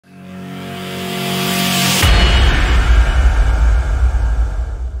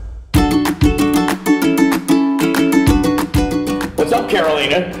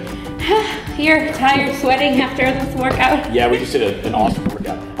here, tired, sweating after this workout. Yeah, we just did an awesome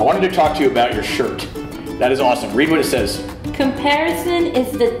workout. I wanted to talk to you about your shirt. That is awesome. Read what it says. Comparison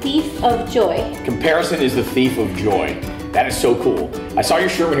is the thief of joy. Comparison is the thief of joy. That is so cool. I saw your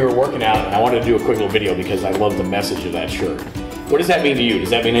shirt when you were working out, and I wanted to do a quick little video because I love the message of that shirt. What does that mean to you?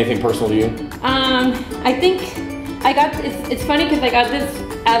 Does that mean anything personal to you? I think I got, it's funny because I got this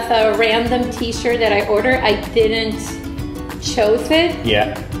as a random t-shirt that I ordered. I didn't chose it.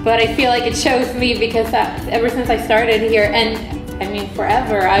 Yeah. But I feel like it chose me because ever since I started here, and I mean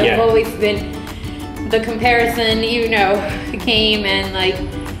forever, I've always been the comparison, you know, came and like,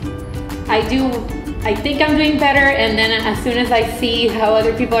 I think I'm doing better, and then as soon as I see how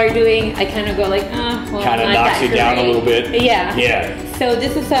other people are doing, I kind of go like, well, kind of knocks you down a little bit. Yeah. Yeah. So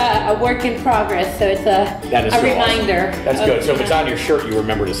this is a work in progress, so it's a reminder. Awesome. That's good. So if it's on your shirt, you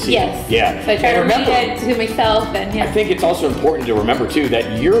remember to see it. Yeah. So I try to read it to myself, and I think it's also important to remember too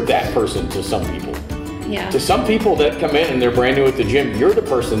that you're that person to some people. Yeah. To some people that come in and they're brand new at the gym, you're the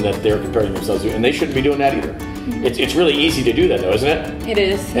person that they're comparing themselves to, and they shouldn't be doing that either. It's really easy to do that though, isn't it? It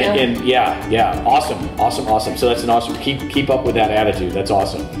is. Yeah. And yeah, awesome. So that's an awesome. Keep up with that attitude. That's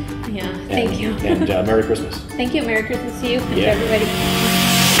awesome. Yeah. Thank you. And Merry Christmas. Thank you. Merry Christmas to you and to everybody.